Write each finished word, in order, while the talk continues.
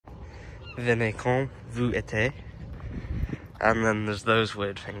Venez quand vous êtes. And then there's those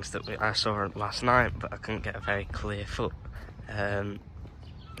weird things that I saw last night, but I couldn't get a very clear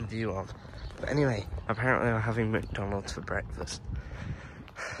view of. But anyway, apparently we're having McDonald's for breakfast.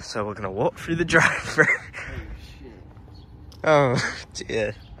 So we're gonna walk through the drive-thru. Oh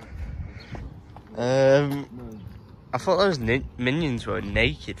dear. I thought those minions were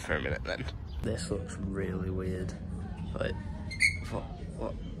naked for a minute then. This looks really weird. Like,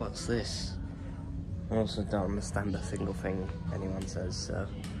 what's this? I also don't understand a single thing anyone says, so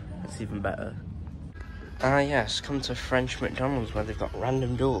it's even better. Yes, come to French McDonald's where they've got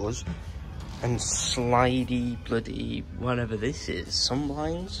random doors and slidey bloody whatever this is.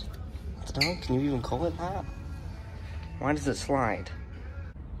 Sunblinds? I don't know, can you even call it that? Why does it slide?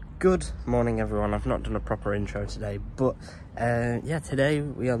 Good morning everyone, I've not done a proper intro today, but yeah, today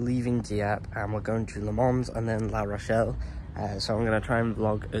we are leaving Dieppe and we're going to Le Mans and then La Rochelle. So I'm going to try and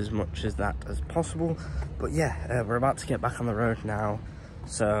vlog as much as that as possible. But yeah, we're about to get back on the road now.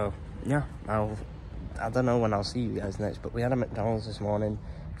 So yeah, I don't know when I'll see you guys next, but we had a McDonald's this morning.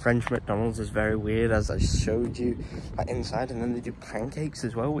 French McDonald's is very weird, as I showed you inside, and then they do pancakes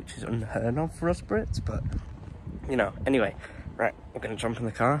as well, which is unheard of for us Brits, but you know, anyway. Right, we're going to jump in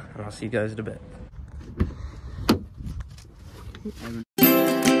the car and I'll see you guys in a bit.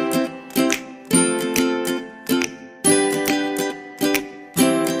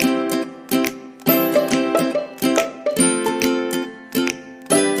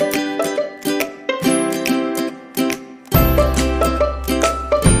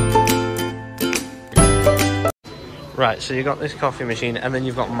 Right, so you've got this coffee machine and then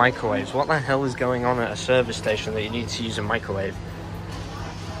you've got microwaves. What the hell is going on at a service station that you need to use a microwave?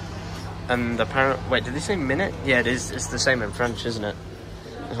 And apparently, wait, did they say minute? Yeah, it is. It's the same in French, isn't it?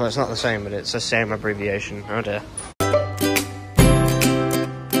 Well, it's not the same, but it's the same abbreviation. Oh dear.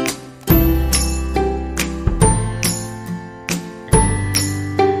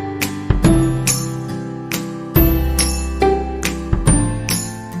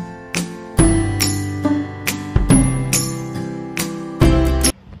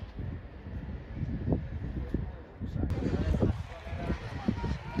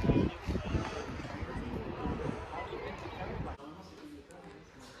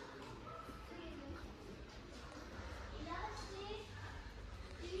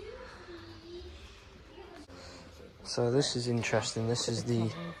 So this is interesting. This is the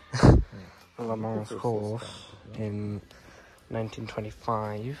Le Mans course in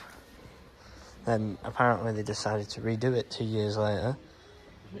 1925. Then apparently they decided to redo it 2 years later.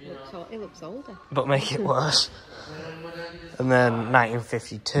 It looks older. But make it worse. And then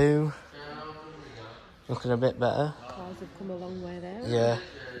 1952. Looking a bit better. Cars have come a long way there. Yeah.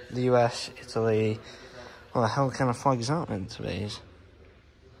 The US, Italy. What the hell kind of flag is that meant to be?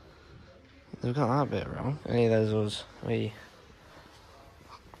 They've got that bit wrong. Hey, there's us.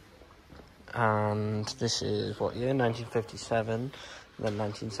 And this is what year? 1957, then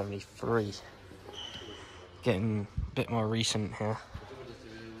 1973. Getting a bit more recent here.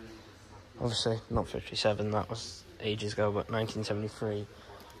 Obviously, not 57, that was ages ago, but 1973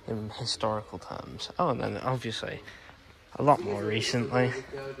 in historical terms. Oh, and then obviously, a lot more recently,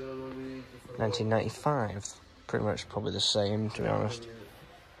 1995. Pretty much probably the same, to be honest.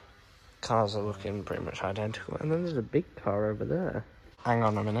 Cars are looking pretty much identical. And then there's a big car over there. Hang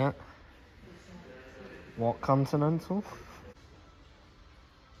on a minute. What Continental?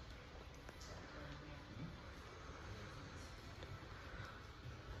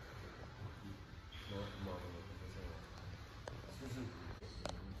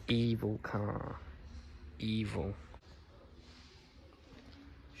 Evil car. Evil.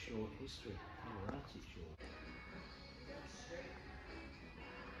 Short history. Oh, that's it, short.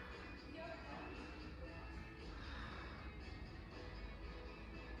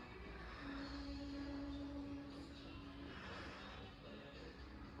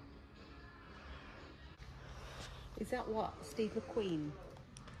 Is that what, Steve McQueen?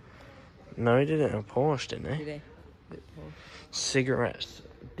 No, he did it in a Porsche, didn't he? Did he? Cigarettes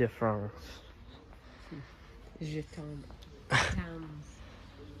de France. Jetons.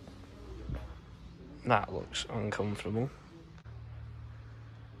 That looks uncomfortable.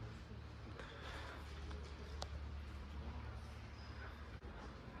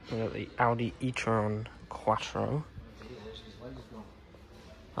 We got the Audi e-tron Quattro.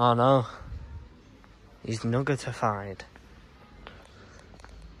 Oh no. He's nuggetified.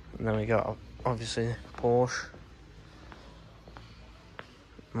 And then we got, obviously, Porsche.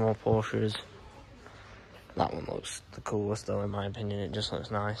 More Porsches. That one looks the coolest though, in my opinion. It just looks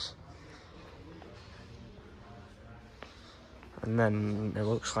nice. And then it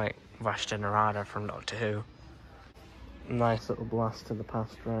looks like Vash Generata from Doctor Who. Nice little blast to the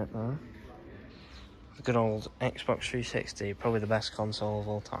past right there. Good old Xbox 360, probably the best console of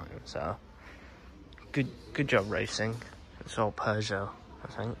all time, so good job racing. It's all Peugeot, I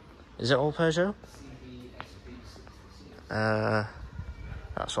think. Is it all Peugeot?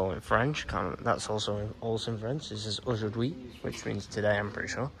 That's all in French. That's also in French. This is aujourd'hui, which means today, I'm pretty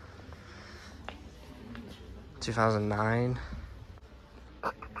sure. 2009.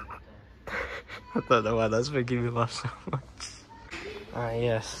 I don't know why that's making me laugh so much. Ah,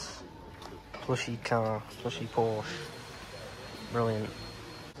 yes. Plushy car, plushy Porsche. Brilliant.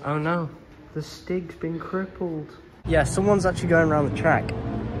 Oh no, the Stig's been crippled. Yeah, someone's actually going around the track.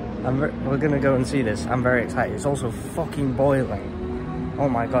 We're gonna go and see this. I'm very excited. It's also fucking boiling. Oh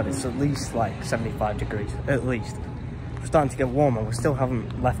my god, it's at least like 75 degrees, at least. We're starting to get warmer. We still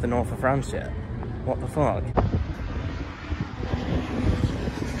haven't left the north of France yet. What the fuck?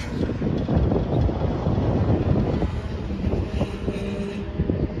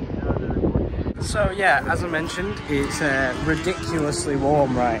 So yeah, as I mentioned, it's ridiculously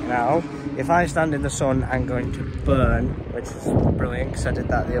warm right now. If I stand in the sun, I'm going to burn, which is brilliant because I did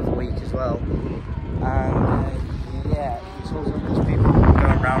that the other week as well. And yeah, it's also just people going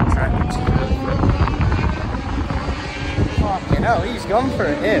around trying to... Fucking hell, he's gone for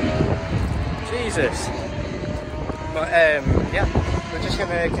it, him. Jesus. But yeah, we're just going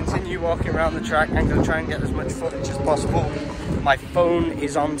to continue walking around the track. I'm going to try and get as much footage as possible. My phone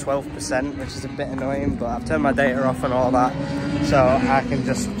is on 12%, which is a bit annoying, but I've turned my data off and all that, so I can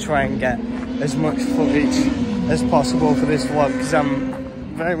just try and get as much footage as possible for this vlog, because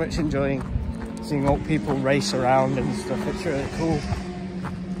I'm very much enjoying seeing old people race around and stuff. It's really cool.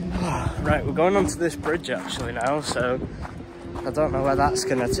 Right, we're going onto this bridge actually now, so I don't know where that's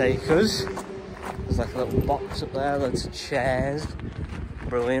going to take us. There's like a little box up there, loads of chairs.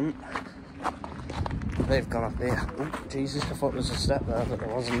 Brilliant. They've gone up here. Oh, Jesus, I thought there was a step there, but there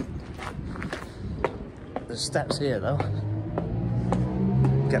wasn't. There's steps here, though.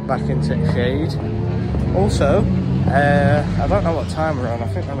 Get back into the shade. Also, I don't know what time we're on. I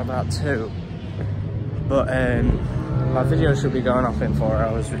think we're on about 2. But my video should be going off in 4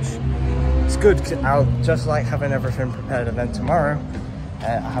 hours, which is good. I'll just like having everything prepared, and then tomorrow I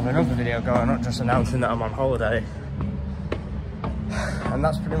have another video going up just announcing that I'm on holiday. And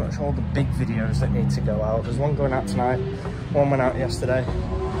that's pretty much all the big videos that need to go out. There's one going out tonight, one went out yesterday.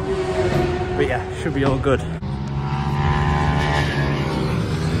 But yeah, should be all good.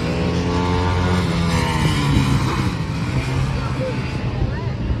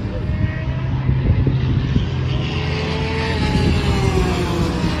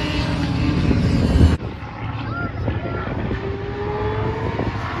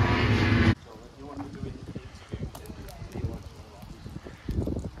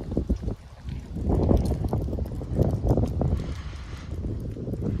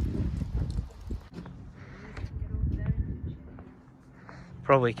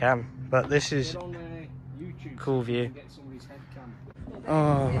 Probably can, but this is cool view.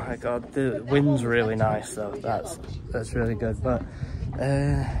 Oh my god, the wind's really nice though. That's really good. But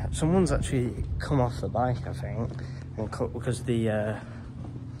someone's actually come off the bike, I think, because the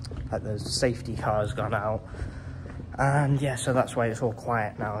like the safety car's gone out, and yeah, so that's why it's all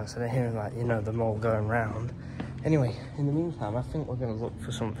quiet now instead of hearing like, you know, them all going round. Anyway, in the meantime, I think we're going to look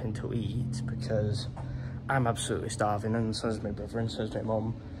for something to eat because I'm absolutely starving, and so is my brother, and so is my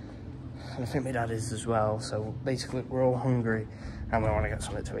mum, and I think my dad is as well. So basically we're all hungry and we want to get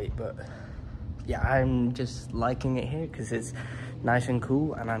something to eat. But yeah, I'm just liking it here because it's nice and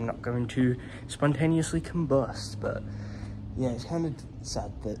cool and I'm not going to spontaneously combust. But yeah, it's kind of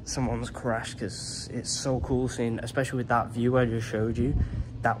sad that someone's crashed because it's so cool seeing, especially with that view I just showed you.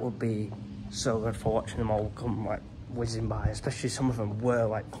 That would be so good for watching them all come like whizzing by, especially some of them were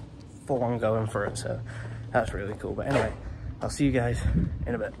like full on going for it, so that's really cool. But anyway, I'll see you guys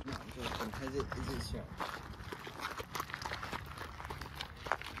in a bit.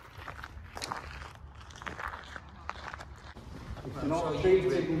 If not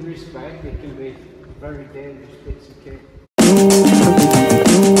treated with respect, it can be very dangerous bits of kit.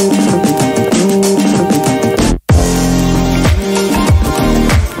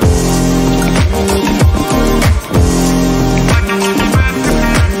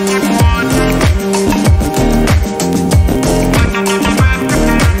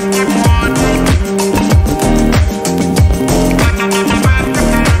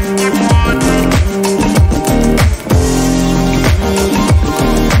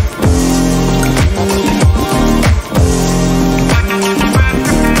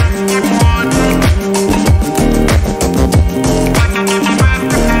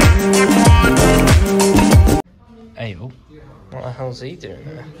 hell's he doing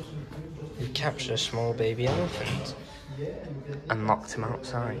there? He captured a small baby elephant and locked him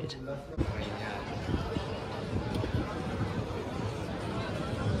outside.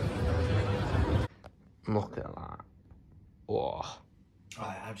 Look at that. Whoa. Oh,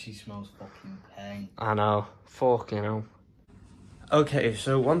 it actually smells fucking pain. I know. Fucking hell. Okay,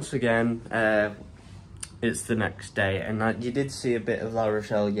 so once again, it's the next day, and you did see a bit of La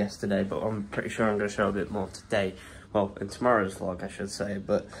Rochelle yesterday, but I'm pretty sure I'm going to show a bit more today. Well, in tomorrow's vlog, I should say.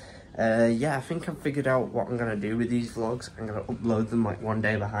 But yeah, I think I've figured out what I'm going to do with these vlogs. I'm going to upload them like one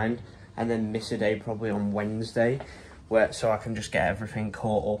day behind, and then miss a day probably on Wednesday, so I can just get everything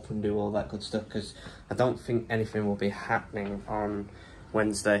caught up and do all that good stuff, because I don't think anything will be happening on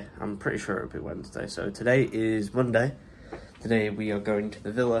Wednesday. I'm pretty sure it'll be Wednesday. So today is Monday. Today we are going to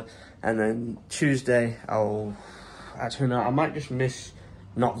the villa, and then Tuesday actually no, I might just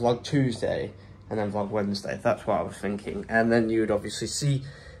not vlog Tuesday and then vlog Wednesday. That's what I was thinking. And then you would obviously see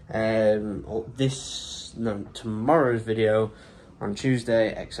tomorrow's video on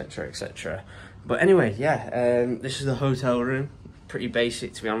Tuesday, etc, etc. But anyway, yeah, this is the hotel room. Pretty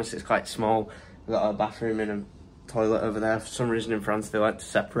basic, to be honest. It's quite small. We've got a bathroom and a toilet over there. For some reason in France they like to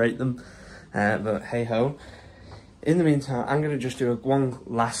separate them, but hey ho. In the meantime, I'm going to just do one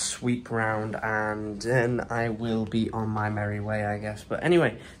last sweep round, and then I will be on my merry way, I guess. But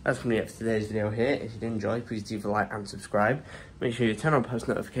anyway, that's going to be it for today's video here. If you did enjoy, please leave a like and subscribe. Make sure you turn on post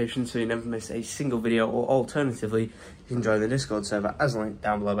notifications so you never miss a single video, or alternatively, you can join the Discord server as linked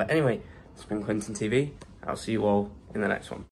down below. But anyway, it's been Quinnton TV. I'll see you all in the next one.